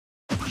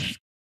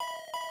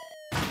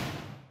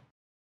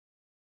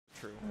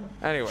true.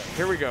 Anyway,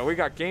 here we go. We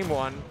got game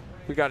one.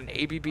 We got an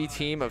ABB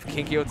team of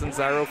KinkyOats and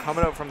Xyro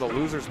coming out from the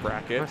losers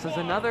bracket. Versus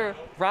another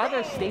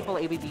rather staple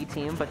ABB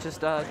team, but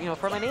just, you know,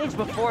 from an age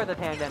before the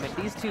pandemic,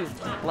 these two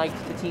liked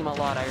the team a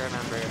lot, I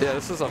remember. Yeah,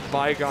 this is a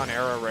bygone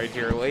era right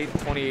here. Late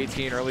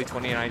 2018, early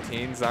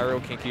 2019, Xyro,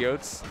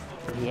 KinkyOats.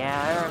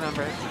 Yeah, I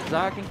remember.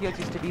 Xyro KinkyOats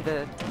used to be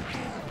the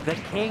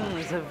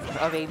kings of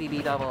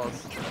ABB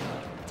doubles.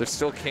 They're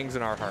still kings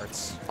in our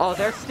hearts. Oh,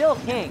 they're still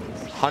kings.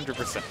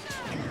 100%.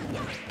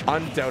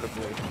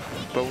 Undoubtedly.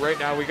 But right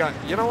now we got,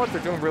 you know what,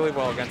 they're doing really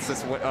well against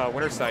this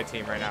winter side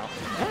team right now.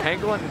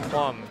 Pangolin and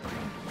Plum,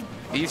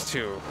 these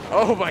two.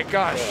 Oh my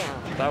gosh,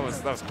 that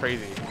was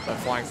crazy. That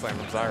flying slam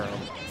from Xyro.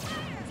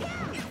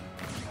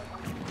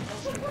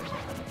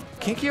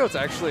 KinkyOats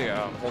actually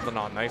holding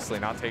on nicely,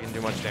 not taking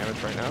too much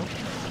damage right now.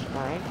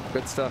 All right.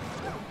 Good stuff.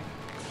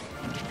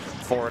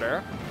 Forward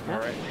air. Yeah.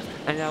 All right.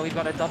 And now we've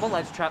got a double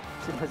ledge trap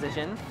in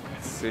position.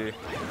 Let's see.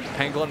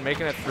 Pangolin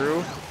making it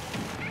through.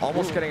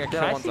 Almost getting a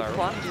kill on Xyro.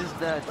 Plum use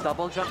the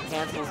double jump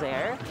cancels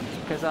air?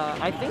 Because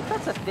I think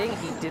that's a thing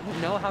he didn't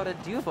know how to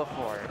do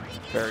before.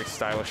 Very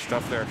stylish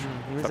stuff there.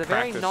 He was a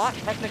very not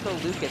technical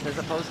Lucas as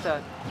opposed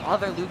to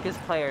other Lucas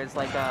players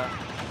like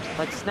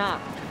Snap,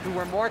 who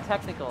were more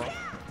technical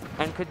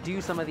and could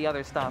do some of the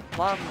other stuff.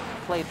 Plum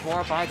played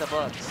more by the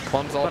books.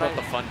 Plum's all about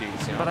the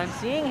fundies, you know? But I'm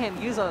seeing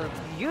him use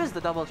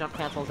the double jump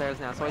cancels airs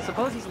now, so I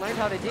suppose he's learned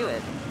how to do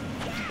it.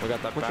 We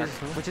got that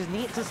which is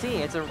neat to see.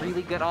 It's a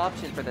really good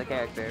option for the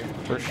character.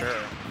 For sure.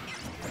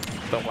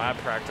 The lab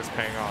practice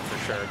paying off for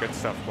sure. Good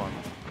stuff, Plum.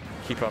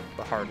 Keep up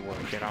the hard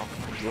work, you know?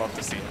 Love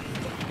to see it.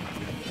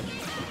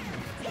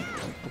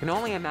 I can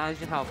only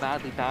imagine how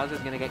badly Bowser's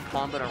going to get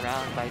comboed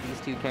around by these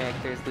two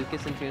characters,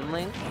 Lucas and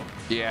Toonling.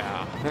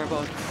 Yeah. They're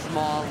both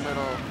small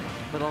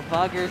little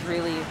buggers,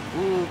 really.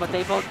 Ooh, but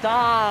they both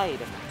died!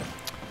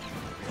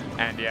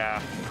 And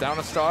yeah, down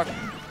a stock.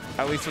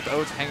 At least with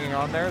Oats hanging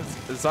on there.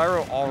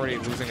 Xyro already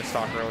losing a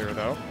stock earlier,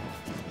 though.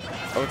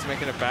 Oats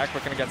making it back,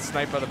 but going to get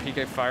sniped by the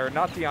PK Fire.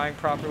 Not DIing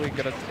properly,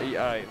 going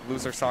to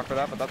lose their stock for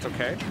that, but that's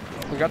okay.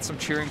 We got some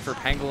cheering for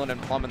Pangolin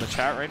and Plum in the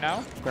chat right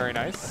now. Very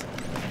nice.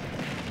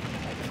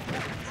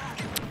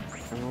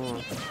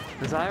 Ooh.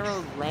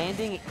 Xyro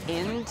landing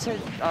into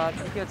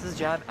KinkyOats'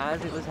 jab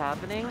as it was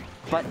happening,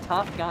 but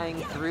tough guying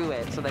through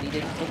it so that he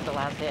didn't take the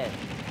last hit.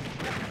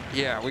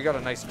 Yeah, we got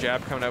a nice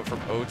jab coming out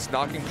from Oats,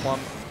 knocking Plum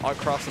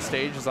across the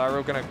stage.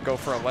 Xyro gonna go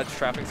for a ledge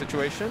trapping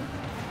situation.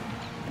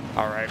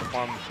 All right,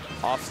 Plum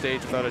off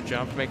stage without a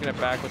jump, making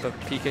it back with a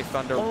PK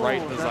Thunder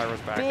right into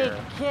Xyro's back air.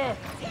 Kick.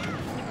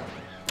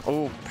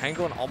 Oh,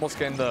 Pangolin almost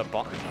getting the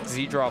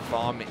Z-drop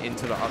bomb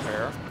into the up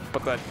air,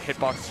 but that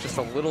hitbox is just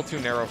a little too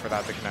narrow for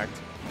that to connect.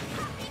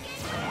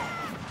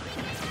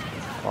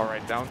 All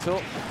right, down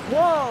tilt.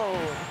 Whoa!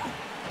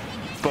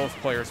 Both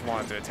players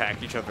wanted to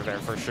attack each other there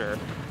for sure.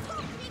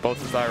 Both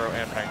Xyro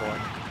and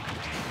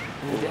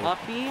Pangolin. The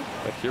uppy.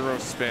 The hero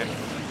spin.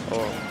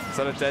 Oh, is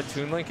that a dead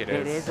Toonlink? It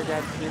is. It is a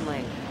dead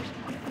Toonlink.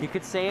 You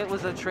could say it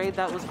was a trade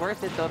that was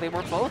worth it, though. They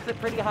were both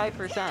at pretty high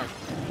 %.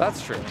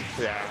 That's true.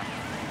 Yeah.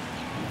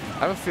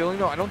 I have a feeling,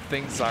 though, I don't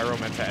think Xyro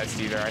meant to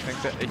SD there. I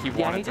think that he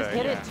wanted to. Yeah, he just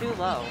hit it too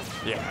low.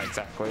 Yeah,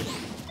 exactly.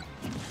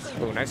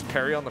 Oh, nice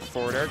parry on the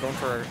forward air, going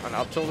for an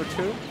up tilt or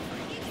two.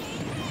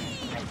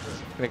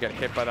 Gonna get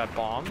hit by that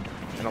bomb.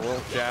 And a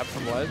little jab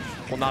from ledge.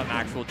 Well, not an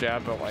actual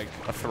jab, but like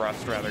a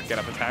thrust rather. Get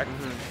up attack.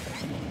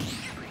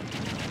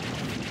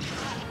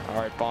 All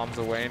right, bombs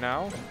away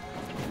now.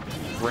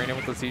 Raining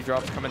with the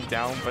Z-drops coming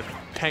down, but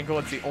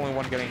Pangolin's the only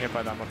one getting hit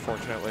by them,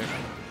 unfortunately.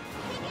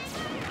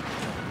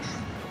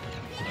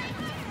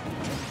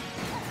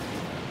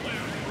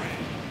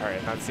 All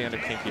right, that's the end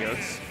of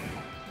KinkyOats.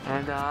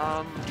 And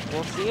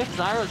we'll see if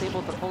Xyro's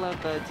able to pull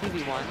out the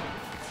TV1.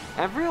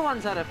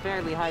 Everyone's at a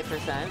fairly high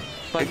 %,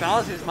 but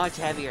Bowser's much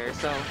heavier,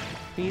 so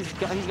he's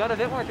got a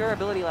bit more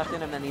durability left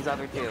in him than these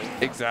other two.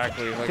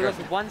 Exactly. Like there's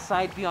one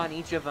side B on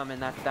each of them,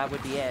 and that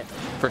would be it.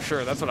 For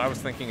sure, that's what I was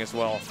thinking as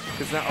well.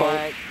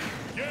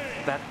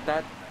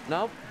 But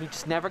nope, he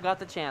just never got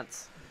the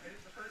chance.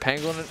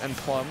 Pangolin and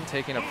Plum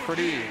taking a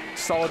pretty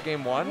solid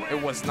game one.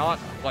 It was not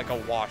like a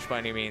wash by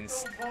any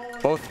means.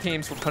 Both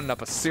teams were putting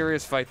up a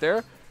serious fight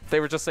there. They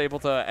were just able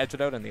to edge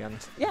it out in the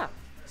end. Yeah.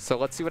 So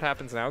let's see what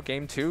happens now.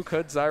 Game two,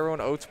 could Xyro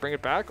and Oats bring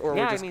it back? Or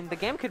yeah, I mean, the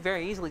game could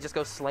very easily just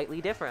go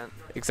slightly different.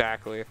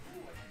 Exactly.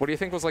 What do you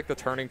think was like the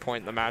turning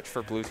point in the match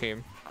for blue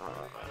team?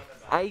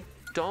 I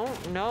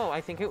don't know. I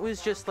think it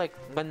was just like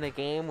when the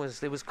game was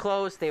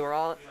close.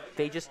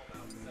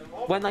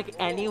 When like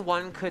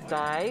anyone could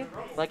die,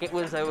 like it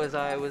was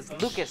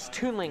Lucas,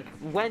 Toonlink,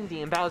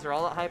 Wendy, and Bowser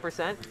all at high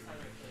 %.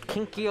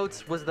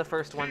 KinkyOats was the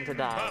first one to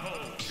die,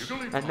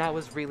 and that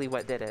was really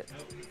what did it.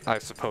 I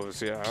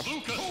suppose, yeah.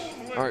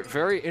 All right,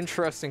 very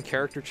interesting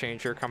character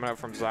change here coming out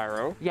from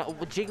Xyro. Yeah,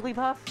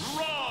 Jigglypuff?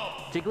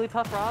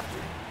 Jigglypuff Rob?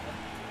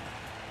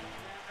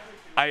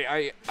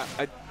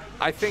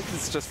 I think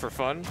it's just for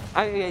fun.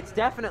 It's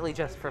definitely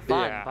just for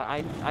fun, yeah. But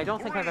I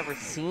don't think I've ever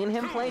seen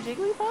him play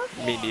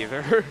Jigglypuff. Me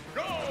neither.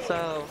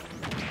 So...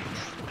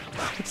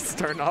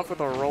 Starting off with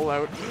a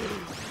rollout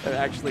and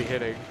actually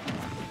hitting.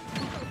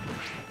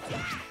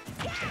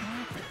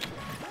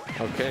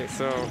 Okay,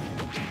 so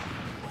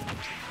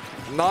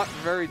not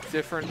very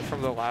different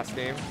from the last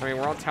game. I mean,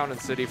 we're on Town and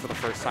City for the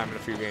first time in a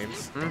few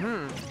games.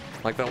 Mm-hmm.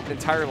 Like, the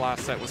entire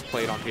last set was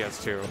played on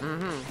PS2.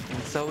 Mm-hmm.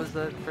 And so was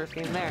the first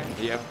game there.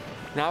 Yep.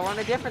 Now we're on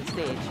a different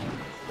stage.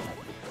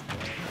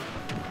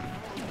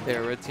 Yeah,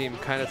 red team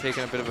kind of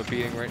taking a bit of a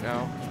beating right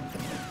now.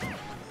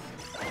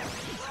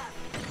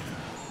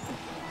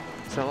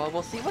 So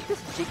we'll see what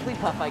this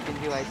Jigglypuff I can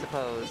do, I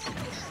suppose.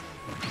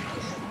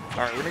 All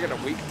right, we're gonna get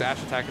a weak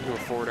dash attack into a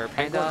forward air.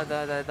 And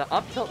the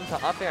up tilt into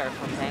up air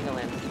from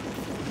Pangolin.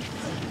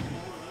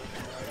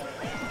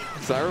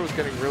 Xyro was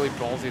getting really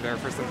ballsy there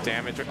for some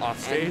damage off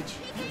stage.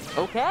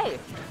 Okay.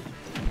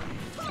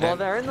 Well,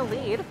 they're in the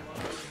lead.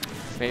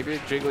 Maybe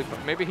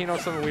Jigglypuff. Maybe he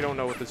knows something we don't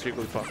know with this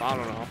Jigglypuff. I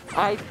don't know.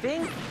 I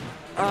think,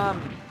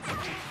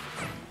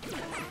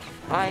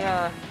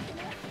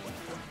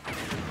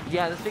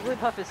 yeah, this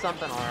Jigglypuff is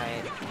something, all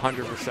right.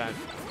 100%.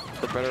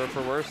 For better or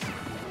for worse,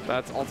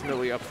 that's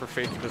ultimately up for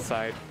fate to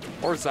decide.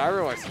 Or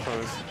Xyro, I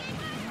suppose.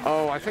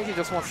 Oh, I think he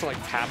just wants to like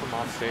tap him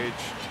off stage.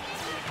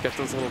 Get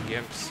those little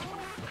gimps.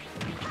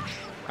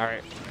 All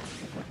right.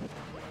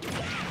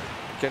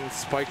 Getting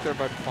spiked there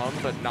by Plum,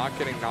 but not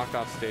getting knocked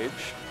off stage.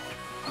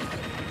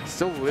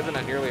 Still living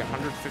at nearly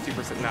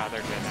 150%. Nah,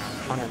 they're dead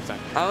now.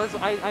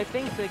 100%. I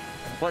think that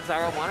what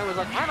Xyro wanted was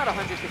like, I'm at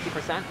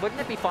 150%. Wouldn't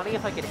it be funny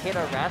if I could hit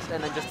a rest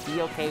and then just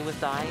be okay with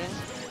dying?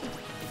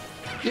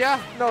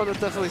 Yeah, no, that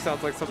definitely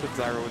sounds like something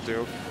Xyro would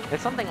do.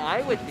 It's something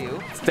I would do.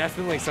 It's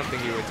definitely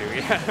something you would do,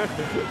 yeah.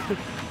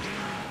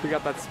 We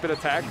got that spin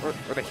attack, or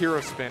the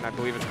hero spin, I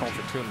believe it's called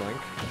for Toon Link.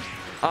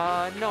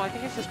 No, I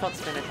think it's just called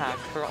spin attack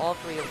for all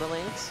three of the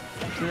links.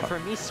 For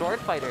me, Sword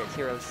Fighter, it's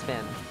hero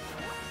spin.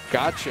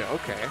 Gotcha,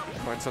 okay.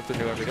 Learn something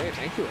new every day.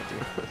 Thank you,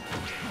 dude.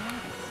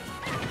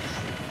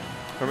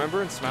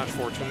 Remember in Smash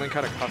 4, Toon Link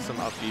had a custom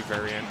up B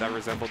variant that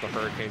resembled the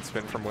Hurricane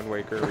Spin from Wind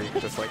Waker, where you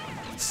could just like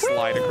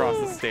slide across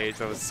the stage.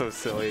 That was so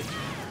silly.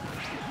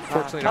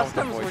 Fortunately,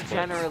 customs were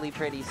generally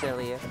pretty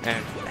silly.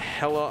 And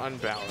hella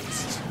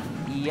unbalanced.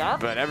 Yep.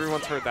 But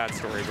everyone's heard that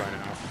story by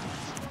now.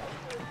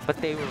 But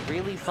they were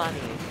really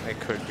funny. They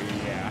could be,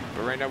 yeah.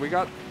 But right now we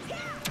got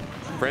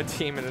red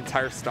team an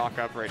entire stock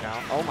up right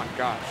now. Oh my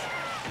gosh.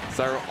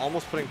 Xyro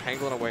almost putting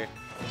Pangolin away.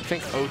 I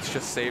think Oats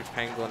just saved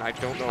Pangolin. I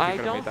don't know if he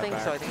could have made that back. I don't think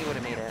so. I think he would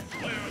have made it.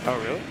 Oh,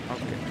 really?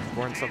 Okay.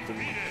 Learned something.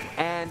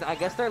 And I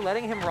guess they're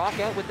letting him rock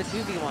out with the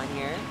 2v1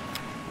 here.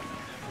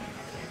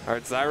 All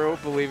right,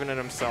 Xyro believing in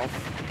himself.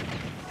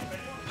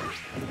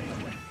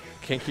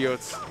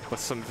 KinkyOats with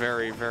some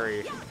very,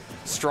 very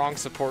strong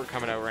support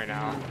coming out right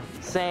now.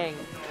 Saying,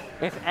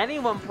 if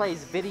anyone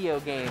plays video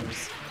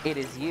games, it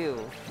is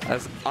you.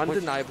 That's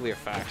undeniably a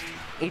fact.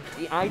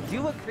 I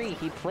do agree,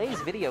 he plays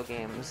video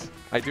games.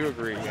 I do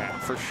agree, yeah,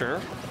 for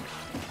sure.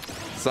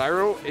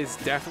 Xyro is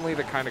definitely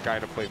the kind of guy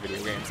to play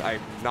video games.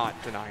 I'm not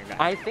denying that.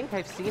 I think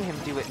I've seen him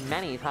do it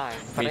many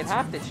times, but I'd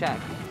have to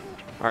check.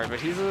 All right, but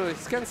he's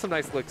getting some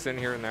nice licks in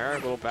here and there. A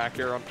little back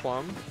air on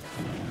Plum.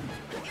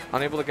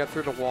 Unable to get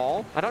through the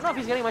wall. I don't know if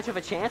he's getting much of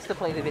a chance to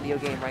play the video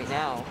game right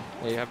now.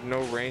 Yeah, you have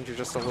no range. You're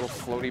just a little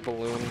floaty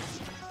balloon.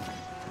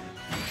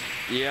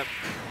 Yep,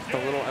 the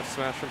little F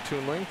smash from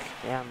Toon Link.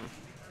 Yeah.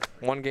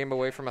 One game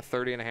away from a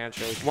 30 and a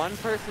handshake. One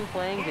person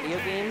playing video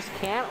games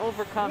can't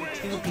overcome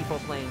two people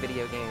playing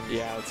video games.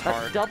 Yeah, it's That's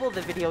hard. double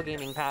the video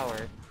gaming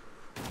power.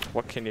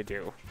 What can you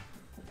do?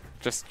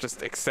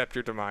 Just accept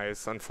your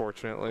demise,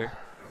 unfortunately.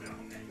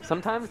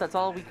 Sometimes that's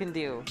all we can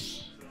do.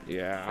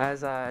 Yeah.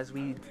 As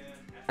we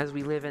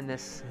live in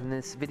this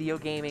video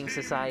gaming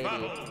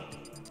society.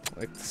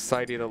 Like the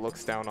society that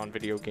looks down on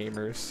video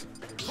gamers.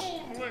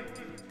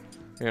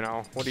 You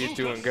know, what are you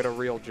doing? Get a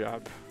real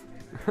job.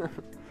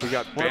 We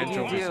got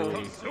Banjo. What do you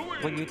do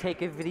when you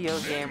take a video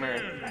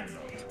gamer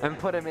and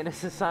put him in a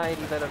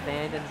society that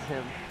abandons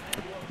him?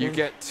 You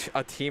get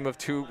a team of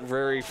two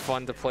very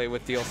fun to play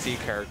with DLC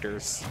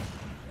characters.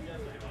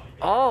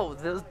 Oh,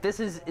 this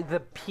is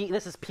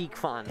peak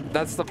fun.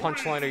 That's the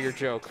punchline of your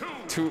joke.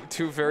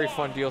 Two very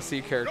fun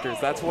DLC characters.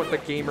 That's what the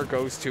gamer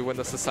goes to when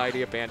the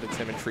society abandons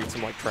him and treats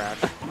him like trash.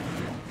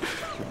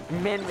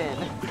 Min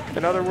Min.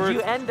 In other words,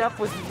 you end up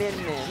with Min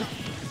Min.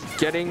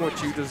 Getting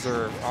what you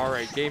deserve. All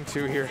right, game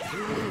 2 here.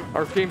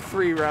 Or game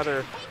 3,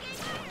 rather.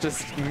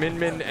 Just Min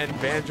Min and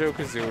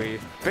Banjo-Kazooie.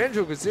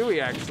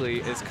 Banjo-Kazooie, actually,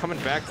 is coming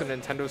back to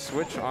Nintendo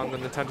Switch on the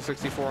Nintendo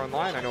 64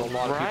 Online. I know a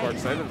lot of people are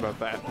excited about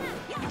that.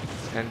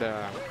 And,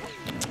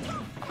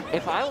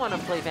 if I want to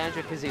play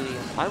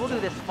Banjo-Kazooie, I will do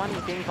this funny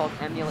thing called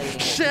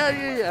emulating it.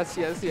 Yes.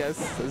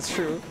 That's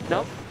true.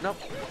 Nope.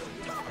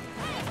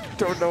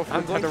 Don't know if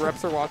Nintendo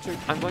reps are watching.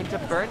 I'm going to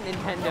burn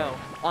Nintendo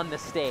on the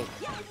stake.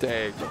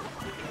 Dang.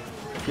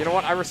 You know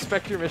what? I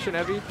respect your mission,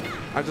 Evie.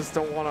 I just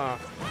don't want I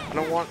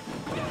don't want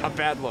a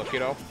bad look, you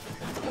know?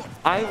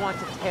 I want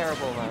a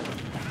terrible look.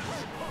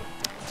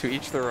 To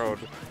each their own.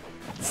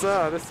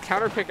 So, this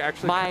counter pick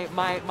actually...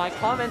 My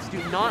comments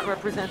do not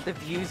represent the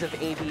views of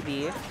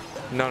ABB.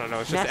 No,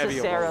 it's just Evie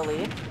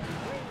necessarily.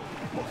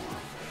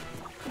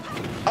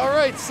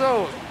 Alright,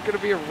 so, gonna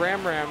be a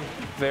Ram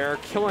there,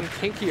 killing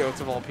KinkyOats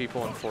of all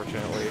people,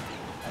 unfortunately.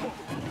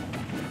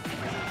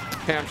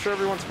 Hey, I'm sure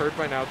everyone's heard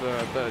by now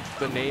the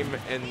name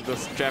in the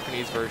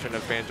Japanese version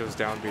of Banjo's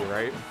down B,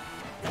 right?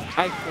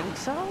 I think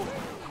so.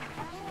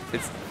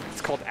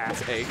 It's called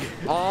Ass Egg.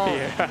 Oh,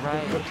 yeah.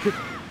 right.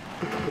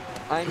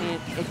 I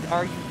mean, is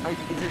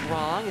it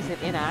wrong? Is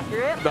it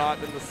inaccurate? Not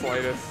in the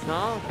slightest.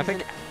 No,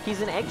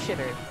 he's an egg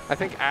shitter. I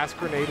think Ass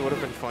Grenade would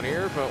have been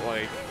funnier, but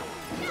like,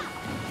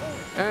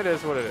 it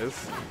is what it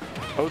is.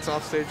 Oats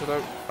off stage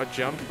without a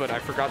jump, but I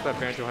forgot that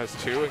Banjo has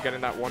 2 and getting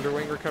that Wonder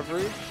Wing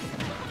recovery.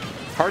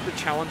 Hard to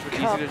challenge, but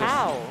easy to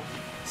just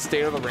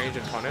stay out of the range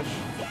and punish.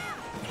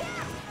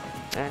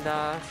 And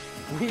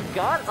we've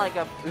got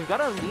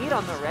a lead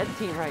on the red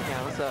team right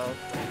now, so.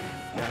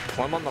 Yeah,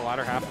 Plum on the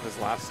latter half of his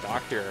last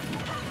stock here.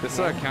 This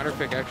counter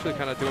pick actually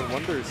kind of doing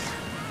wonders.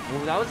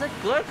 Ooh, that was a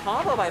good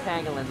combo by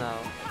Pangolin, though.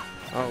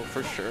 Oh,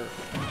 for sure.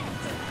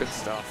 Good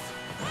stuff.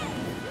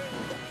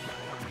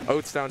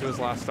 Oats down to his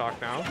last stock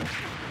now.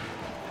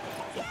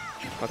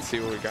 Let's see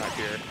what we got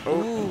here.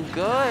 Oh. Ooh,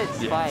 good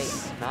spike.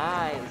 Yes.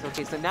 Nice.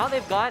 Okay, so now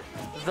they've got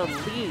the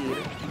lead,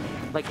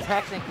 like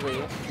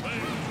technically,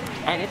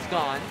 and it's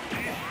gone.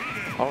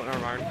 Oh, never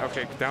mind.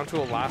 Okay, down to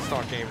a last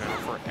stock game now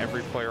for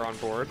every player on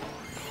board.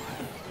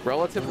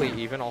 Relatively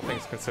even, all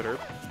things considered.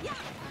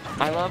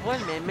 I love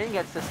when Min Min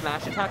gets to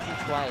smash attack you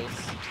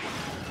twice.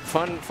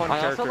 Fun I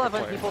character also love to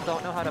when play. people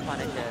don't know how to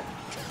punish it.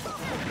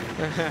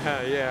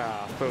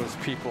 Yeah, those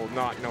people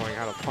not knowing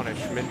how to punish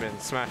Min Min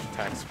smash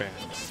attack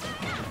spams.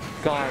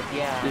 God,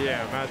 yeah.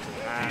 Yeah, imagine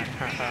that.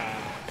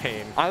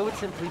 Pain. I would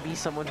simply be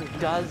someone who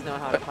does know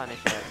how to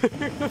punish it.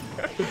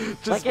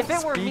 Like if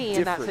it were me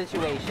in that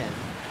situation.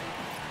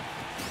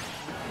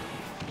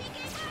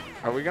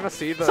 Are we gonna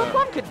see the...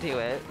 Someone could do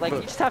it. Like,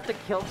 you just have to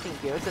kill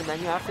KinkyOats, and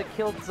then you have to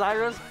kill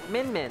Xyro's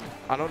Min Min.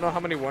 I don't know how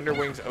many Wonder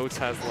Wings Oats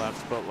has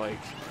left, but, like,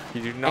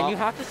 you do not... And you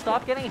have to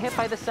stop getting hit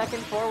by the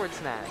second forward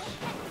smash.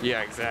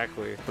 Yeah,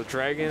 exactly. The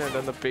Dragon and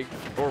then the big...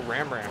 Or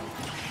Ram.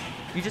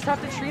 You just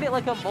have to treat it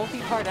like a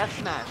multi-part F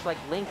smash, like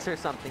Link's or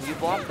something. You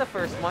block the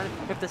first one.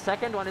 If the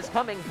second one is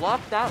coming,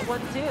 block that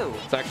one too.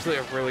 It's actually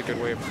a really good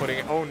way of putting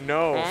it. Oh,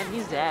 no. And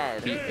he's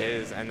dead. He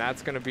is, and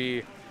that's gonna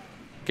be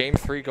Game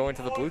 3 going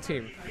to the blue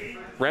team.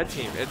 Red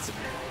team.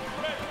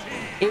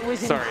 It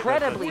was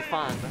incredibly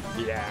fun.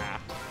 Yeah.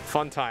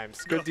 Fun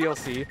times. Good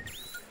DLC.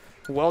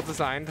 Well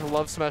designed.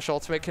 Love Smash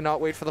Ultimate. Cannot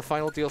wait for the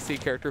final DLC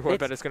character, who I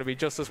bet is going to be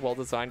just as well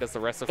designed as the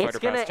rest of Fighter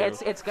Pass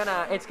 2.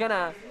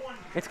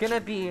 It's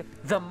gonna be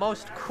the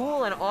most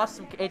cool and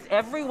awesome.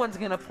 Everyone's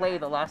gonna play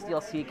the last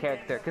DLC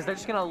character because they're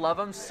just gonna love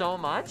him so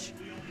much.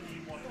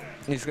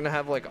 He's gonna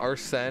have like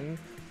Arsene,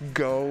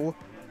 Go,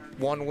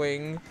 One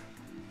Wing,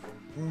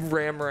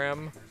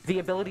 Ram. The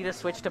ability to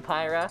switch to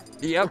Pyra.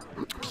 Yep.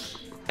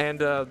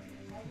 And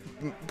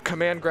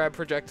command grab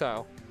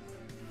projectile.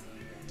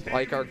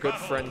 Like our good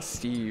friend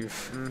Steve.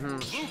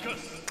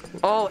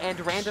 Oh, and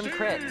random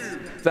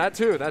crits. That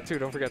too,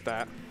 don't forget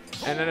that.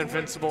 And an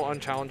invincible,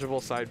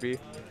 unchallengeable side B.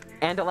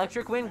 And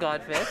electric wind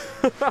godfist.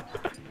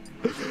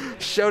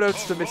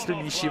 Shoutouts to Mr.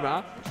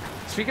 Nishima.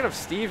 Speaking of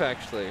Steve,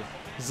 actually,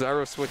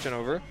 Xyro switching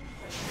over.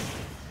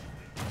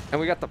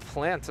 And we got the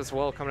plants as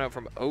well coming out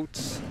from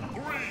Oats.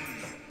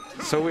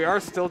 So we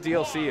are still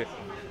DLC.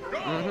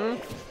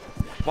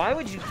 Why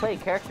would you play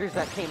characters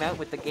that came out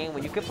with the game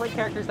when you could play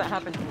characters that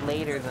happened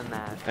later than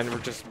that? And we're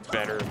just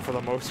better for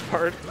the most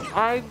part.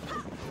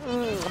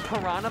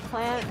 Piranha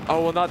Plant?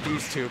 Oh, well, not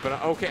these two,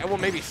 but okay, well,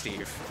 maybe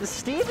Steve.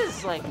 Steve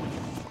is like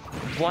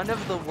one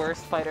of the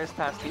worst Fighters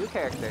Pass 2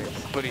 characters.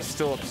 But he's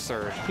still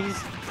absurd. He's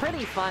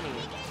pretty funny.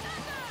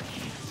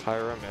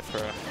 Tyra,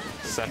 Mithra,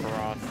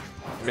 Sephiroth,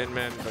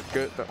 Min,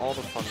 all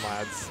the fun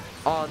lads.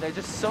 Oh, they're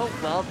just so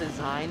well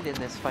designed in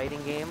this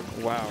fighting game.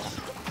 Wow.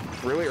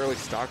 Really early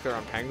stock there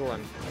on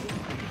Pangolin.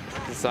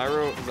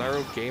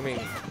 Xyro gaming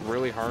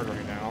really hard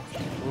right now.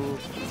 Ooh.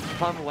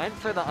 Plum went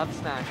for the up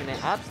smash and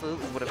it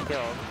absolutely would have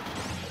killed.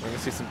 We're gonna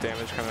see some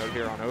damage coming out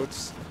here on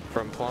Oats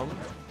from Plum.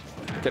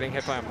 Getting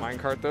hit by a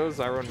minecart though.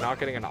 Xyro not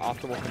getting an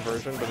optimal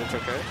conversion, but it's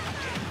okay.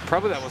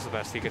 Probably that was the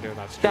best he could do in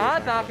that situation.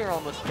 That backer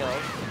almost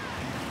killed.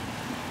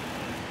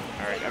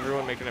 Alright,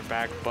 everyone making it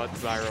back but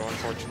Xyro,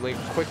 unfortunately.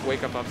 Quick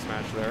wake up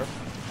smash there.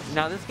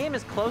 Now this game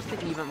is close to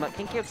even, but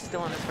KinkyOats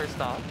still on his first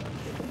stock.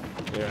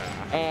 Yeah.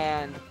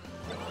 And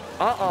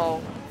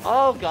uh-oh.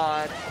 Oh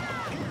god.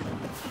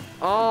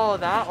 Oh,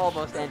 that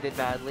almost ended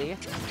badly.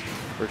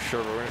 For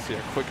sure, we're gonna see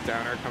a quick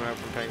downer coming out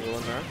from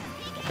Pangolin there.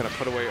 Gonna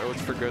put away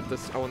Oats for good.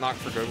 Not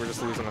for good, we're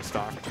just losing a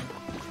stock.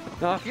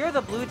 Now if you're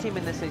the blue team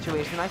in this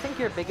situation, I think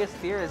your biggest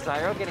fear is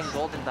Xyro getting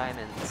gold and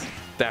diamonds.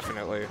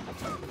 Definitely.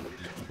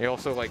 You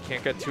also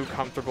can't get too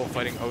comfortable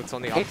fighting Oats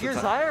on the opposite If you're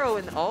Xyro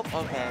and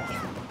okay.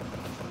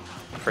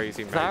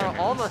 Crazy Xyro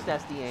almost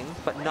SDing,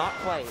 but not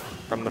quite.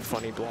 From the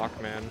funny block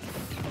man.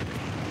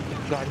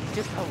 God, he's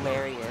just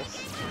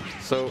hilarious.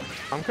 So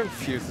I'm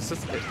confused. Is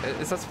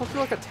that supposed to be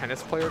like a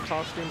tennis player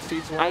costume,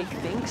 Steve's one? I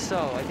think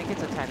so. I think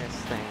it's a tennis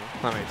thing.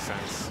 That makes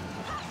sense.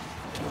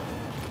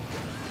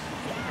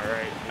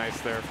 Alright, nice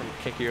there from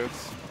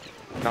KinkyOats.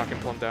 Knocking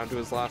Plum down to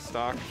his last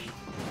stock.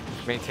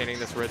 Maintaining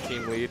this red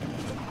team lead.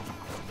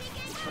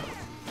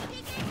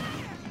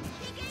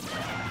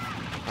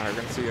 Alright,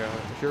 we're gonna see a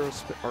hero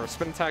or a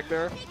spin attack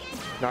there.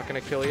 Not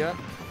gonna kill yet.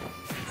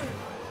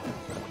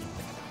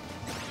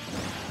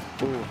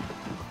 Ooh,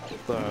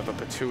 the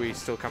Patui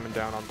still coming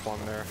down on Plum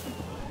there.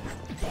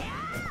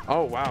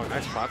 Oh wow,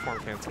 nice platform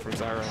cancel from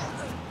Xyro.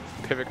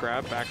 Pivot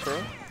grab, back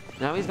throw.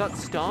 Now he's got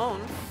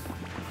Stone.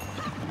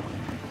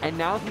 And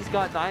now he's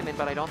got Diamond,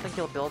 but I don't think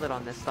he'll build it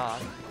on this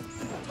stock.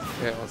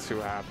 Yeah, let's see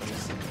what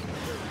happens.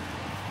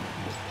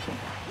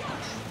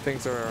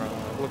 Things are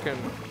looking...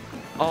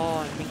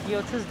 Oh,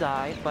 KinkyOats has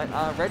died, but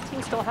red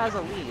team still has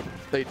a lead.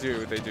 They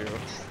do.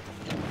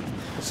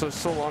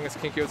 So long as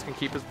KinkyOats can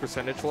keep his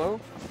percentage low,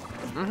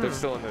 they're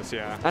still in this,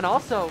 yeah. And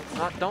also,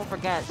 don't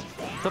forget,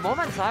 the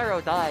moment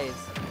Xyro dies,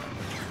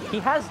 he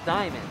has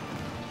Diamond.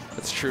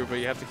 That's true, but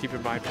you have to keep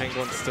in mind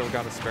Pangolin's still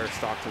got a spare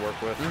stock to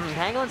work with.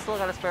 Pangolin's still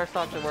got a spare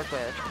stock to work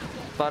with.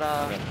 But,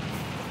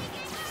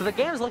 so the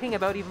game's looking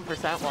about even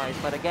percent-wise,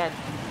 but again,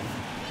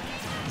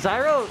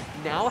 Xyro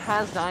now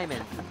has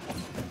Diamond.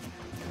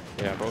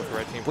 Yeah, both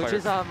red team players. Which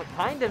is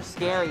kind of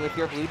scary if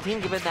you're blue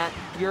team, given that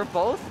you're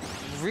both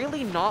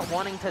really not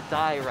wanting to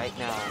die right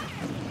now.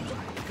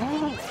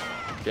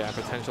 Yeah,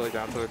 potentially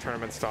down to the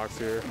tournament stocks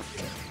here.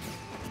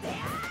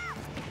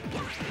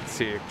 Let's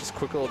see, just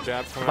quick little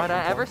jab coming up. But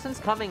ever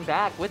since coming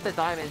back with the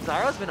Diamond,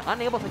 Xyro's been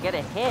unable to get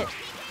a hit.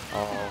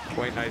 Oh,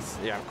 wait, nice.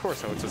 Yeah, of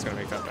course Oats is going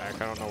to make that back.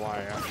 I don't know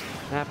why.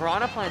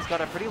 Piranha Plant's got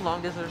a pretty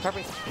long distance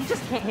recovery. He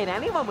just can't hit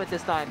anyone with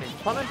this Diamond.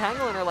 Plum and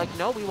Pangolin are like,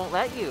 no, we won't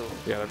let you.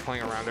 Yeah, they're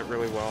playing around it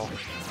really well.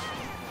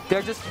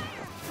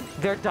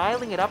 They're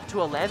dialing it up to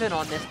 11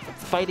 on this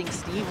fighting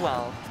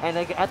Stevewell, and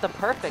at the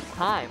perfect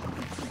time.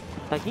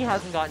 Like, he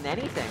hasn't gotten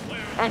anything.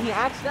 And he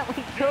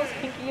accidentally kills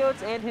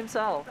KinkyOats and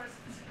himself.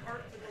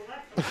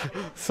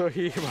 So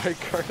he might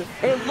card it.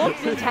 It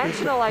looked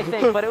intentional, I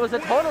think, but it was a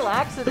total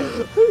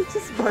accident.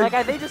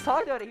 Like, they just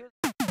talked about it.